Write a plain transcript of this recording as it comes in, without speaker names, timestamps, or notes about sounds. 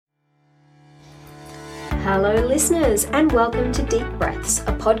Hello listeners and welcome to Deep Breaths,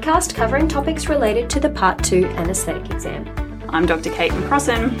 a podcast covering topics related to the Part 2 anaesthetic exam. I'm Dr. Kate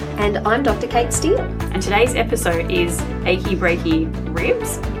McCrossan. And I'm Dr. Kate Steele. And today's episode is achy breaky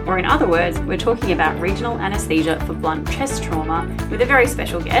ribs, or in other words, we're talking about regional anaesthesia for blunt chest trauma with a very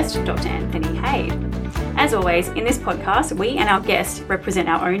special guest, Dr. Anthony Haid. As always, in this podcast, we and our guests represent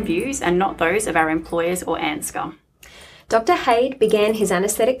our own views and not those of our employers or ANZCA. Dr. Haid began his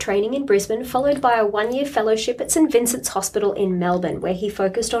anaesthetic training in Brisbane, followed by a one-year fellowship at St Vincent's Hospital in Melbourne, where he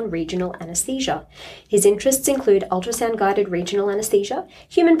focused on regional anaesthesia. His interests include ultrasound-guided regional anaesthesia,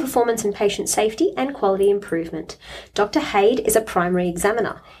 human performance and patient safety, and quality improvement. Dr. Haid is a primary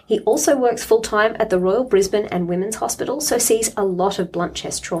examiner. He also works full-time at the Royal Brisbane and Women's Hospital, so sees a lot of blunt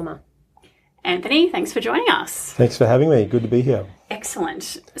chest trauma. Anthony, thanks for joining us. Thanks for having me. Good to be here.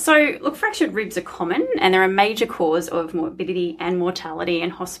 Excellent. So, look, fractured ribs are common and they're a major cause of morbidity and mortality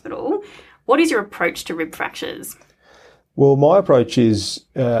in hospital. What is your approach to rib fractures? Well, my approach is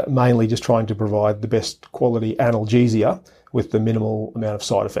mainly just trying to provide the best quality analgesia with the minimal amount of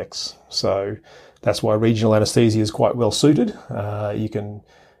side effects. So that's why regional anaesthesia is quite well suited. You can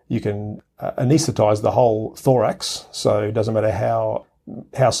anaesthetise the whole thorax, so it doesn't matter how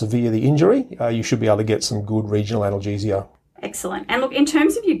severe the injury, you should be able to get some good regional analgesia. Excellent. And look, in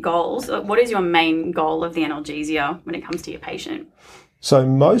terms of your goals, what is your main goal of the analgesia when it comes to your patient? So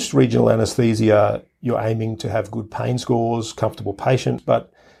most regional anaesthesia, you're aiming to have good pain scores, comfortable patient.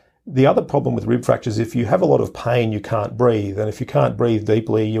 But the other problem with rib fractures, if you have a lot of pain, you can't breathe. And if you can't breathe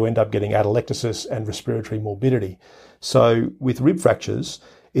deeply, you end up getting atelectasis and respiratory morbidity. So with rib fractures,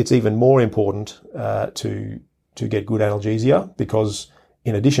 it's even more important to get good analgesia, because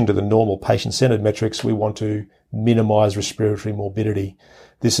in addition to the normal patient-centered metrics, we want to minimise respiratory morbidity.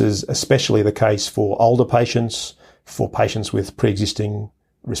 This is especially the case for older patients, for patients with pre-existing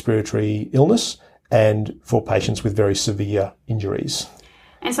respiratory illness, and for patients with very severe injuries.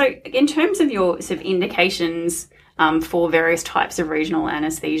 And so in terms of your sort of indications for various types of regional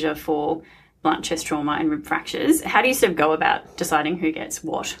anaesthesia for blunt chest trauma and rib fractures, how do you sort of go about deciding who gets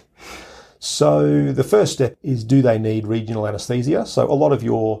what? So the first step is, do they need regional anaesthesia? So a lot of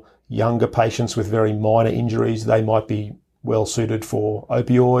your younger patients with very minor injuries, they might be well suited for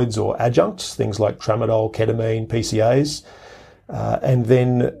opioids or adjuncts, things like tramadol, ketamine, PCAs. And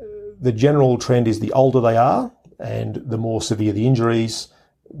then the general trend is the older they are and the more severe the injuries,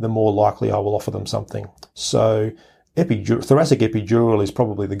 the more likely I will offer them something. So thoracic epidural is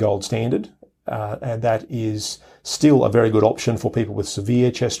probably the gold standard. And that is still a very good option for people with severe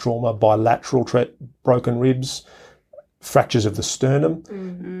chest trauma, bilateral broken ribs, fractures of the sternum.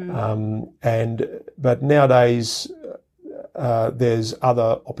 Mm-hmm. But nowadays there's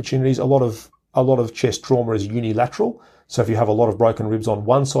other opportunities. A lot of chest trauma is unilateral. So if you have a lot of broken ribs on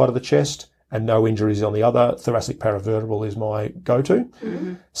one side of the chest and no injuries on the other, thoracic paravertebral is my go-to.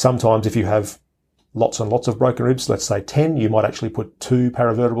 Mm-hmm. Sometimes if you have lots and lots of broken ribs, let's say 10, you might actually put 2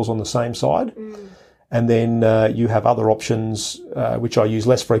 paravertebrals on the same side. Mm. And then you have other options, which I use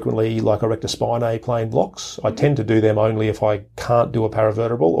less frequently, like erector spinae plain blocks. I tend to do them only if I can't do a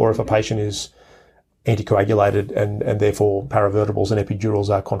paravertebral, or if a patient is anticoagulated and therefore paravertebrals and epidurals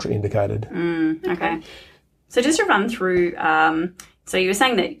are contraindicated. Okay. So just to run through, so you were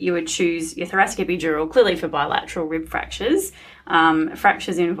saying that you would choose your thoracic epidural clearly for bilateral rib fractures,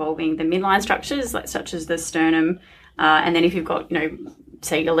 fractures involving the midline structures, such as the sternum, and then if you've got,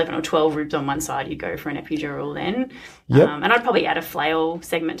 say 11 or 12 ribs on one side, you go for an epidural then. Yep. And I'd probably add a flail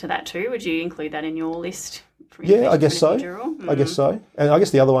segment to that too. Would you include that in your list? Yeah, I guess so. I guess so. And I guess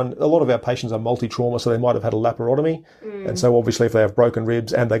the other one, a lot of our patients are multi-trauma, so they might have had a laparotomy. And so obviously if they have broken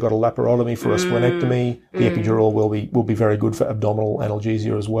ribs and they got a laparotomy for a splenectomy, the epidural will be very good for abdominal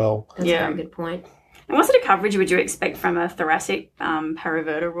analgesia as well. That's a very good point. And what sort of coverage would you expect from a thoracic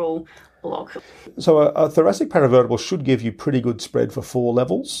paravertebral block? So a thoracic paravertebral should give you pretty good spread for 4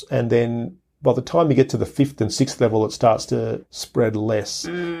 levels, and then by the time you get to the 5th and 6th level, it starts to spread less.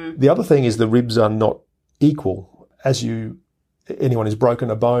 The other thing is the ribs are not equal. Anyone who's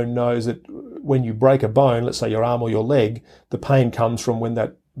broken a bone knows that when you break a bone, let's say your arm or your leg, the pain comes from when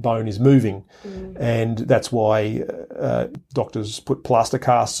that bone is moving. And that's why doctors put plaster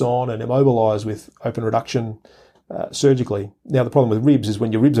casts on and immobilise with open reduction surgically. Now, the problem with ribs is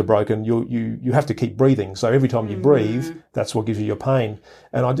when your ribs are broken, you have to keep breathing. So every time you breathe, that's what gives you your pain.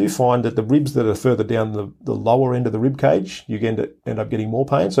 And I do find that the ribs that are further down the lower end of the rib cage, you end up getting more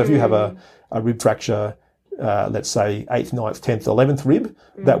pain. So if you have a rib fracture, let's say 8th, 9th, 10th, 11th rib,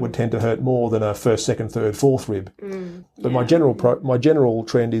 that would tend to hurt more than a 1st, 2nd, 3rd, 4th rib. But my general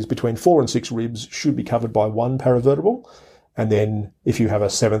trend is between 4 and 6 ribs should be covered by one paravertebral. And then if you have a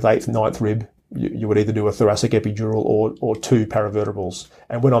 7th, 8th, 9th rib, you would either do a thoracic epidural or two paravertebrals.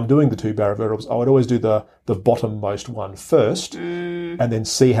 And when I'm doing the two paravertebrals, I would always do the bottommost one first, and then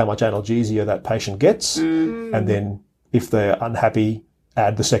see how much analgesia that patient gets, and then if they're unhappy,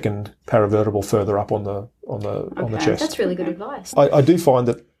 add the second paravertebral further up on the chest. That's really good advice. I do find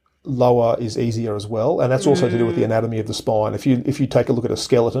that lower is easier as well, and that's also to do with the anatomy of the spine. If you take a look at a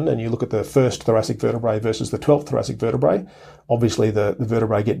skeleton and you look at the first thoracic vertebrae versus the 12th thoracic vertebrae, obviously the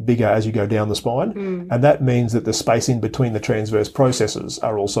vertebrae get bigger as you go down the spine, and that means that the space in between the transverse processes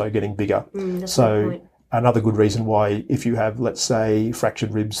are also getting bigger. That's a good So point. another good reason why, if you have, let's say,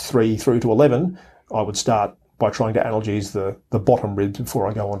 fractured ribs 3 through to 11, I would start by trying to analgese the bottom ribs before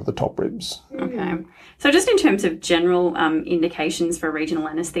I go onto the top ribs. Okay. So just in terms of general indications for regional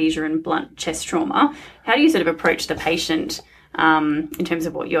anaesthesia and blunt chest trauma, how do you sort of approach the patient in terms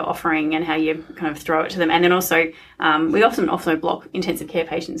of what you're offering and how you kind of throw it to them? And then also, we often also block intensive care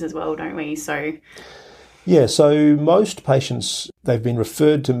patients as well, don't we? So Yeah, so most patients, they've been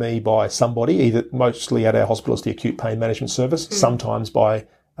referred to me by somebody, either mostly at our hospital as the acute pain management service, sometimes by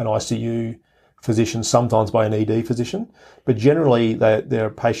an ICU physician, sometimes by an ED physician. But generally, they're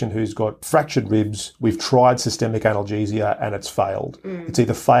a patient who's got fractured ribs. We've tried systemic analgesia and it's failed. It's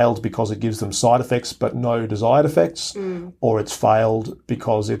either failed because it gives them side effects but no desired effects, or it's failed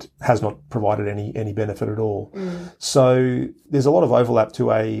because it has not provided any benefit at all. So there's a lot of overlap to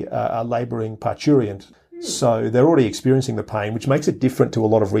a labouring parturient. So they're already experiencing the pain, which makes it different to a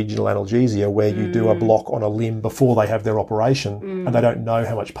lot of regional analgesia where you do a block on a limb before they have their operation and they don't know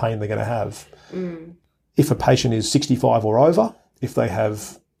how much pain they're going to have. If a patient is 65 or over, if they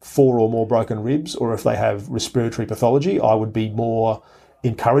have 4 or more broken ribs, or if they have respiratory pathology, I would be more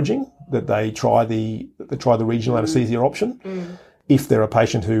encouraging that they try the regional anaesthesia option. If they're a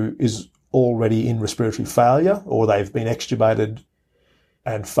patient who is already in respiratory failure or they've been extubated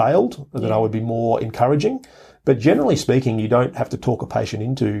and failed, then I would be more encouraging. But generally speaking, you don't have to talk a patient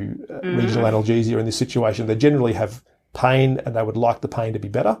into regional analgesia in this situation. They generally have pain and they would like the pain to be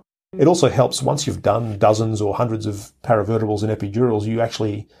better. It also helps once you've done dozens or hundreds of paravertebrals and epidurals, you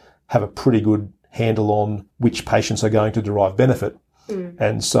actually have a pretty good handle on which patients are going to derive benefit.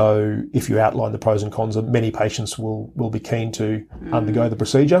 And so if you outline the pros and cons, many patients will be keen to undergo the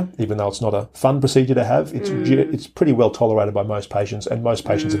procedure, even though it's not a fun procedure to have. It's pretty well tolerated by most patients, and most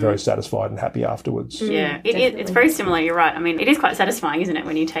patients are very satisfied and happy afterwards. Yeah, it's very similar, you're right. I mean, it is quite satisfying, isn't it,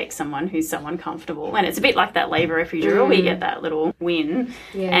 when you take someone who's so uncomfortable, and it's a bit like that labour epidural where you get that little win,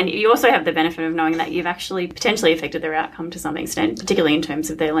 and you also have the benefit of knowing that you've actually potentially affected their outcome to some extent, particularly in terms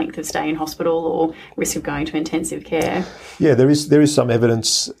of their length of stay in hospital or risk of going to intensive care. Yeah, there is some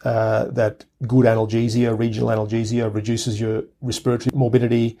evidence that good analgesia, regional analgesia, reduces your respiratory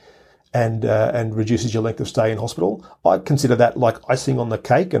morbidity and reduces your length of stay in hospital. I consider that like icing on the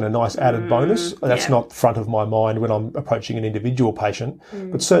cake and a nice added bonus. That's not front of my mind when I'm approaching an individual patient,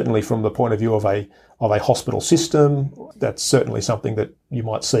 but certainly from the point of view of a hospital system, that's certainly something that you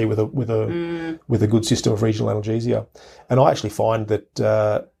might see with a good system of regional analgesia. And I actually find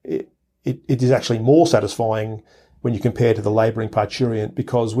that it is actually more satisfying when you compare to the labouring parturient,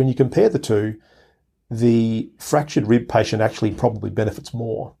 because when you compare the two, the fractured rib patient actually probably benefits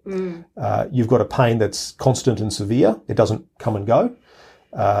more. You've got a pain that's constant and severe. It doesn't come and go.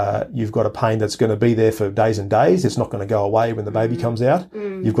 You've got a pain that's going to be there for days and days. It's not going to go away when the baby comes out.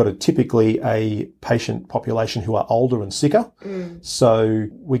 You've got typically a patient population who are older and sicker. So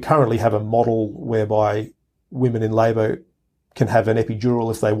we currently have a model whereby women in labour can have an epidural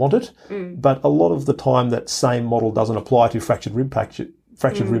if they want it, but a lot of the time that same model doesn't apply to fractured rib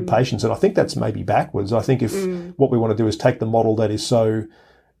patients, and I think that's maybe backwards. I think if what we want to do is take the model that is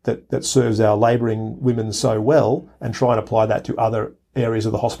that serves our labouring women so well and try and apply that to other areas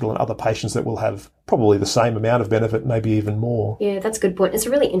of the hospital and other patients that will have probably the same amount of benefit, maybe even more. Yeah, that's a good point. It's a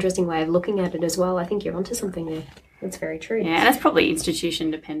really interesting way of looking at it as well. I think you're onto something there. That's very true. Yeah, and that's probably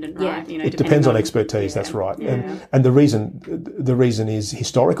institution dependent, right? Yeah. It depends on expertise, that's right. Yeah. And the reason is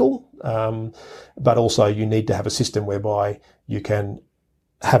historical, but also you need to have a system whereby you can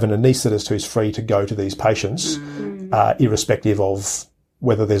have an anaesthetist who's free to go to these patients, irrespective of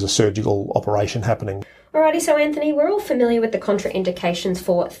whether there's a surgical operation happening. Alrighty, so Anthony, we're all familiar with the contraindications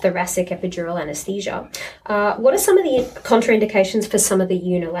for thoracic epidural anaesthesia. What are some of the contraindications for some of the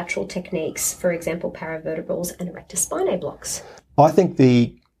unilateral techniques, for example, paravertebrals and rectus spinae blocks? I think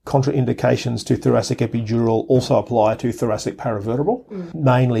the contraindications to thoracic epidural also apply to thoracic paravertebral,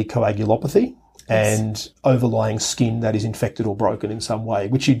 mainly coagulopathy and overlying skin that is infected or broken in some way,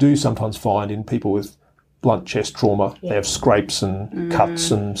 which you do sometimes find in people with blunt chest trauma. They have scrapes and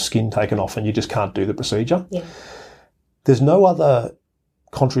cuts and skin taken off, and you just can't do the procedure. There's no other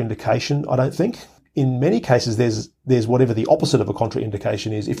contraindication, I don't think. In many cases, there's whatever the opposite of a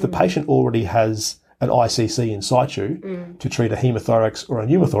contraindication is. If the patient already has an ICC in situ to treat a hemothorax or a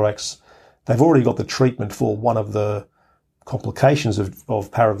pneumothorax, they've already got the treatment for one of the complications of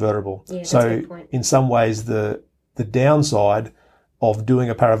paravertebral. Yeah, that's a So good point. in some ways, the downside of doing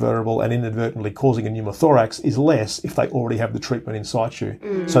a paravertebral and inadvertently causing a pneumothorax is less if they already have the treatment in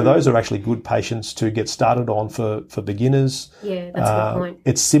situ. So those are actually good patients to get started on for beginners. Yeah, that's a good point.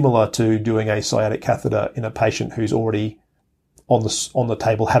 It's similar to doing a sciatic catheter in a patient who's already on the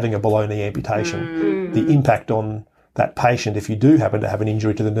table having a below knee amputation. The impact on that patient, if you do happen to have an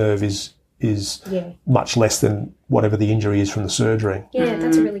injury to the nerve, is much less than whatever the injury is from the surgery. Yeah,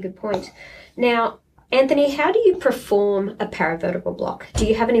 that's a really good point. Now, Anthony, how do you perform a paravertebral block? Do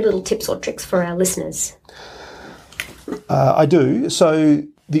you have any little tips or tricks for our listeners? I do. So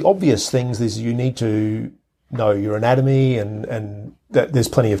the obvious things is you need to know your anatomy, and that there's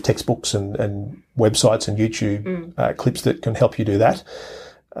plenty of textbooks and websites and YouTube clips that can help you do that.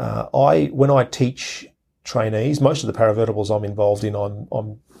 When I teach trainees, most of the paravertebrals I'm involved in,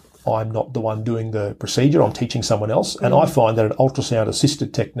 I'm not the one doing the procedure. I'm teaching someone else, and I find that an ultrasound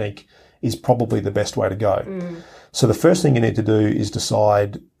assisted technique is probably the best way to go. So the first thing you need to do is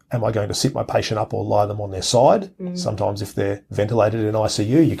decide, am I going to sit my patient up or lie them on their side? Sometimes if they're ventilated in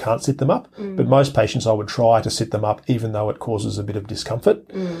ICU, you can't sit them up. But most patients I would try to sit them up even though it causes a bit of discomfort.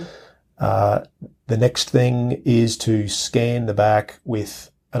 The next thing is to scan the back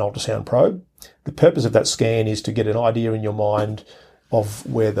with an ultrasound probe. The purpose of that scan is to get an idea in your mind of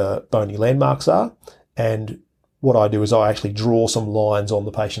where the bony landmarks are. And what I do is I actually draw some lines on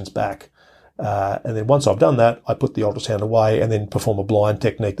the patient's back. And then once I've done that, I put the ultrasound away and then perform a blind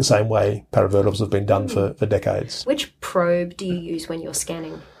technique the same way paravertebrals have been done for decades. Which probe do you use when you're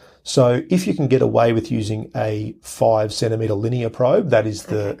scanning? So if you can get away with using a 5 centimetre linear probe, that is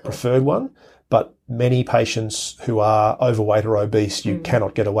the preferred one. But many patients who are overweight or obese, you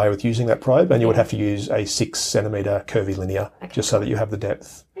cannot get away with using that probe, and you would have to use a 6 centimetre curvilinear just so that you have the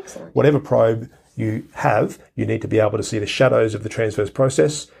depth. Excellent. Whatever probe you have, you need to be able to see the shadows of the transverse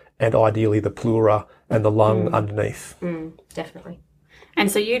process and ideally the pleura and the lung underneath. Definitely. And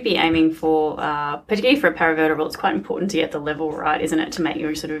so you'd be aiming for, particularly for a paravertebral, it's quite important to get the level right, isn't it, to make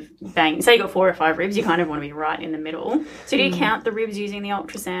your sort of bang. Say you've got 4 or 5 ribs, you kind of want to be right in the middle. So do you count the ribs using the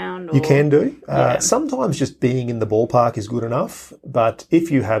ultrasound? Or? You can do. Sometimes just being in the ballpark is good enough. But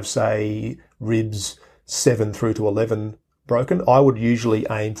if you have, say, ribs 7 through to 11 broken, I would usually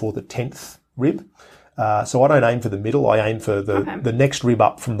aim for the 10th rib. So I don't aim for the middle, I aim for the next rib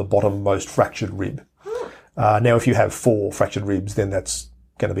up from the bottom-most fractured rib. Now, if you have 4 fractured ribs, then that's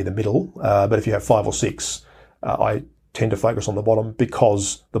going to be the middle. But if you have 5 or 6, I tend to focus on the bottom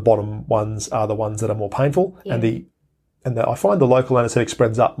because the bottom ones are the ones that are more painful, and I find the local anaesthetic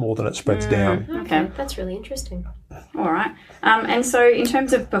spreads up more than it spreads down. Okay, that's really interesting. All right. And so in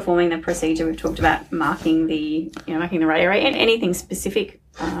terms of performing the procedure, we've talked about marking the radius and anything specific.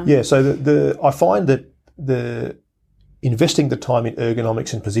 So I find that the investing the time in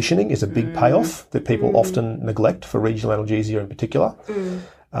ergonomics and positioning is a big payoff that people often neglect for regional analgesia in particular.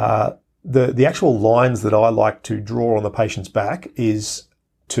 The actual lines that I like to draw on the patient's back is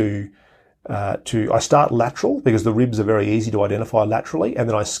I start lateral because the ribs are very easy to identify laterally, and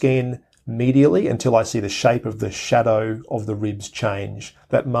then I scan medially until I see the shape of the shadow of the ribs change.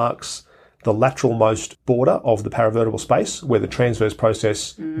 That marks the lateralmost border of the paravertebral space where the transverse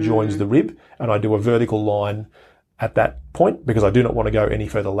process joins the rib, and I do a vertical line at that point because I do not want to go any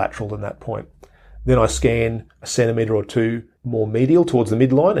further lateral than that point. Then I scan a centimetre or 2 more medial towards the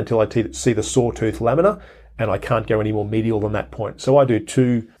midline until I see the sawtooth lamina, and I can't go any more medial than that point. So I do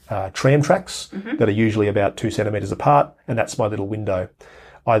 2 tram tracks that are usually about 2 centimetres apart, and that's my little window.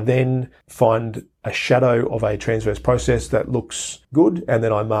 I then find a shadow of a transverse process that looks good, and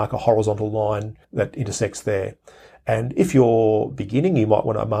then I mark a horizontal line that intersects there. And if you're beginning, you might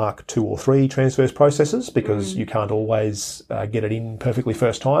want to mark 2 or 3 transverse processes because you can't always get it in perfectly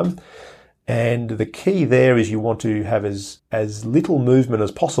first time. And the key there is you want to have as little movement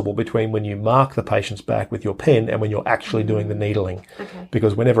as possible between when you mark the patient's back with your pen and when you're actually doing the needling. Okay.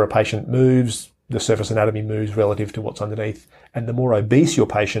 Because whenever a patient moves, the surface anatomy moves relative to what's underneath. And the more obese your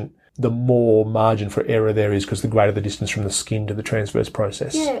patient, the more margin for error there is because the greater the distance from the skin to the transverse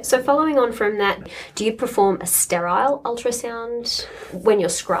process. Yeah, so following on from that, do you perform a sterile ultrasound when you're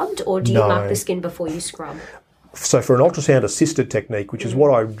scrubbed, or do you mark the skin before you scrub? So for an ultrasound-assisted technique, which is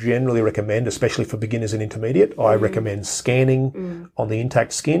what I generally recommend, especially for beginners and intermediate, I recommend scanning on the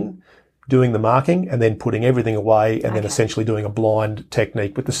intact skin, doing the marking, and then putting everything away, and then essentially doing a blind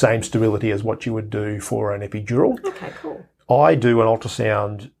technique with the same sterility as what you would do for an epidural. Okay, cool. I do an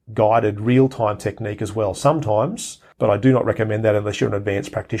ultrasound guided real-time technique as well sometimes, but I do not recommend that unless you're an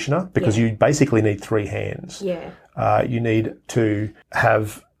advanced practitioner, because you basically need 3 hands. You need to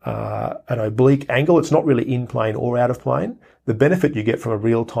have an oblique angle. It's not really in plane or out of plane. The benefit you get from a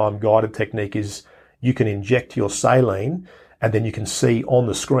real-time guided technique is you can inject your saline and then you can see on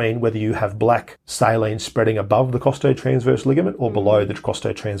the screen whether you have black saline spreading above the costotransverse ligament or below the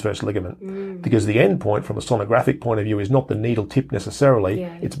costotransverse ligament. Because the end point from a sonographic point of view is not the needle tip necessarily.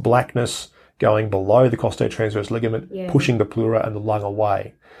 It's blackness going below the costotransverse ligament, pushing the pleura and the lung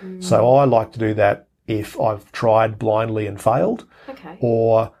away. So I like to do that if I've tried blindly and failed,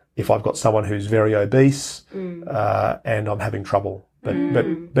 or if I've got someone who's very obese and I'm having trouble.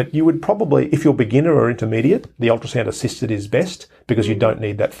 But you would probably, if you're beginner or intermediate, the ultrasound assisted is best because you don't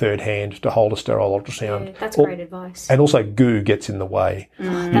need that third hand to hold a sterile ultrasound. Yeah, that's great advice. And also goo gets in the way.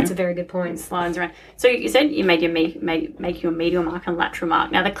 That's a very good point. Slides around. So you said you made your make your medial mark and lateral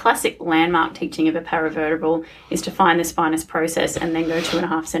mark. Now the classic landmark teaching of a paravertebral is to find the spinous process and then go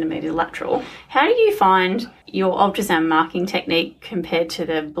 2.5 centimetres lateral. How do you find your ultrasound marking technique compared to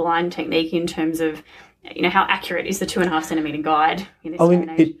the blind technique in terms of, you know, how accurate is the 2.5 centimetre guide in this day and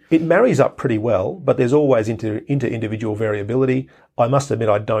age? It marries up pretty well, but there's always inter-individual variability. I must admit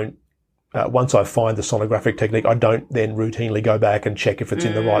I don't, once I find the sonographic technique, I don't then routinely go back and check if it's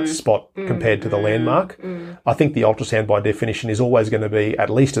in the right spot compared to the landmark. I think the ultrasound by definition is always going to be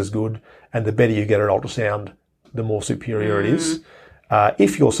at least as good, and the better you get at ultrasound, the more superior it is.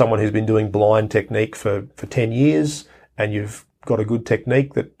 If you're someone who's been doing blind technique for 10 years and you've got a good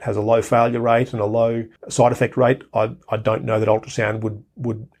technique that has a low failure rate and a low side effect rate, I don't know that ultrasound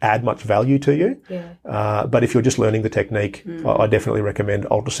would add much value to you. But if you're just learning the technique, I definitely recommend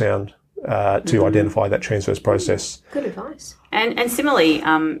ultrasound to identify that transverse process. Good advice. And similarly,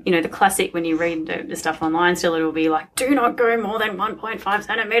 you know, the classic, when you read the stuff online still, it will be like, do not go more than 1.5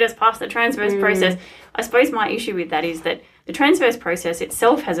 centimetres past the transverse process. I suppose my issue with that is that the transverse process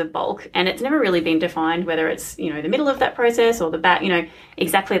itself has a bulk, and it's never really been defined whether it's, you know, the middle of that process or the back, you know,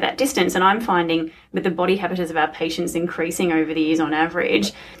 exactly that distance. And I'm finding with the body habitus of our patients increasing over the years on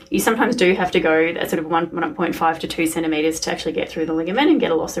average, you sometimes do have to go that sort of 1.5 to 2 centimetres to actually get through the ligament and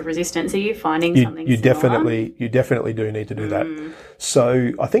get a loss of resistance. Are you finding something similar? You definitely do need to do that.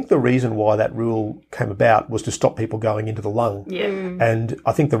 So I think the reason why that rule came about was to stop people going into the lung. And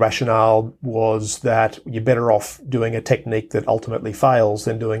I think the rationale was that you're better off doing a technique that ultimately fails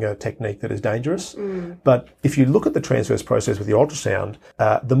than doing a technique that is dangerous. But if you look at the transverse process with your ultrasound,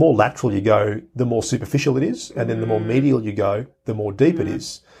 the more lateral you go, the more superficial it is, and then the more medial you go, the more deep it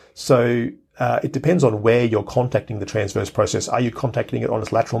is. So it depends on where you're contacting the transverse process. Are you contacting it on its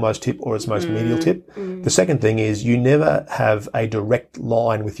lateralmost tip or its most medial tip? The second thing is you never have a direct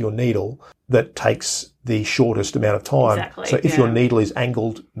line with your needle that takes the shortest amount of time. So if your needle is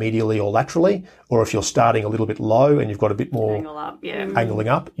angled medially or laterally, or if you're starting a little bit low and you've got a bit more angling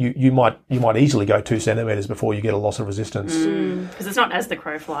up, you might easily go 2 centimetres before you get a loss of resistance. Because it's not as the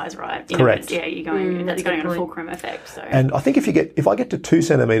crow flies, right? Correct. You're going on a fulcrum effect. So. And I think if I get to 2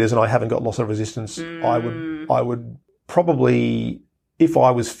 centimetres and I haven't got loss of resistance, I would probably, if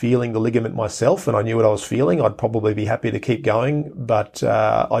I was feeling the ligament myself and I knew what I was feeling, I'd probably be happy to keep going. But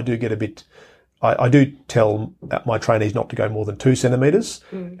I do get a bit. I do tell my trainees not to go more than 2 centimetres.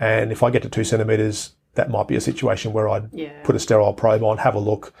 And if I get to 2 centimetres, that might be a situation where I'd put a sterile probe on, have a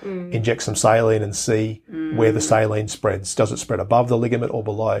look, inject some saline and see where the saline spreads. Does it spread above the ligament or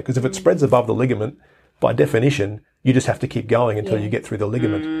below? Because if it spreads above the ligament, by definition, you just have to keep going until you get through the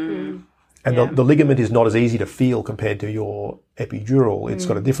ligament. And the ligament is not as easy to feel compared to your epidural. It's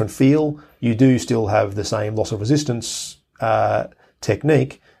got a different feel. You do still have the same loss of resistance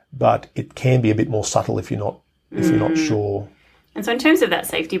technique, but it can be a bit more subtle if you're not sure. And so in terms of that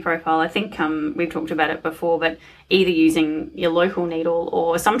safety profile, I think we've talked about it before, but either using your local needle,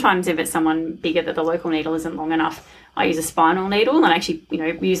 or sometimes if it's someone bigger that the local needle isn't long enough, I use a spinal needle and actually, you know,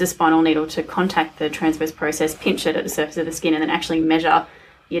 use a spinal needle to contact the transverse process, pinch it at the surface of the skin, and then actually measure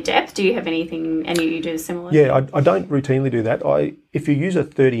your depth. Do you have anything, and you do similar? Yeah, I don't routinely do that. If you use a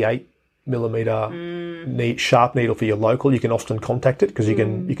 38 millimeter sharp needle for your local, you can often contact it because you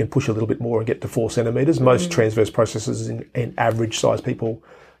can push a little bit more and get to 4 centimetres. Most transverse processes in average size people,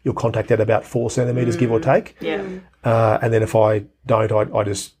 you'll contact at about 4 centimetres, give or take. And then if I don't, I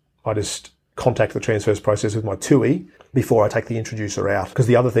just contact the transverse process with my TUI before I take the introducer out. Because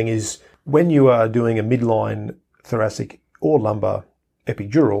the other thing is, when you are doing a midline thoracic or lumbar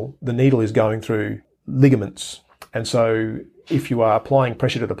epidural, the needle is going through ligaments. And so if you are applying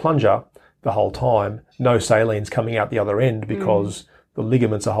pressure to the plunger the whole time, no saline's coming out the other end because the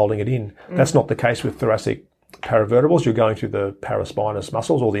ligaments are holding it in. That's not the case with thoracic paravertebrals, you're going through the paraspinous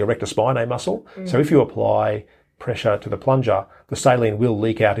muscles or the erector spinae muscle. So if you apply pressure to the plunger, the saline will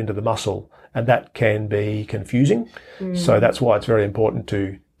leak out into the muscle, and that can be confusing. So that's why it's very important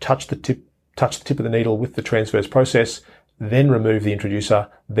to touch the tip of the needle with the transverse process, then remove the introducer,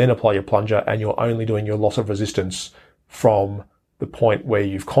 then apply your plunger, and you're only doing your loss of resistance from the point where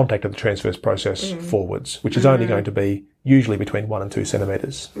you've contacted the transverse process forwards, which is only going to be usually between 1 and 2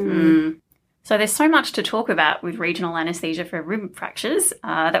 centimetres. So there's so much to talk about with regional anaesthesia for rib fractures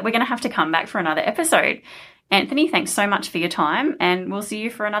that we're going to have to come back for another episode. Anthony, thanks so much for your time, and we'll see you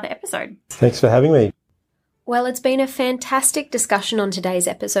for another episode. Thanks for having me. Well, it's been a fantastic discussion on today's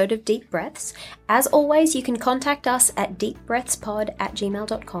episode of Deep Breaths. As always, you can contact us at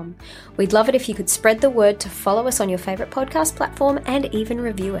deepbreathspod@gmail.com. We'd love it if you could spread the word to follow us on your favourite podcast platform and even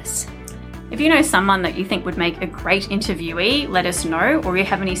review us. If you know someone that you think would make a great interviewee, let us know, or you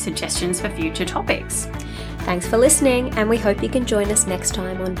have any suggestions for future topics. Thanks for listening, and we hope you can join us next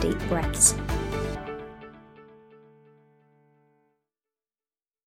time on Deep Breaths.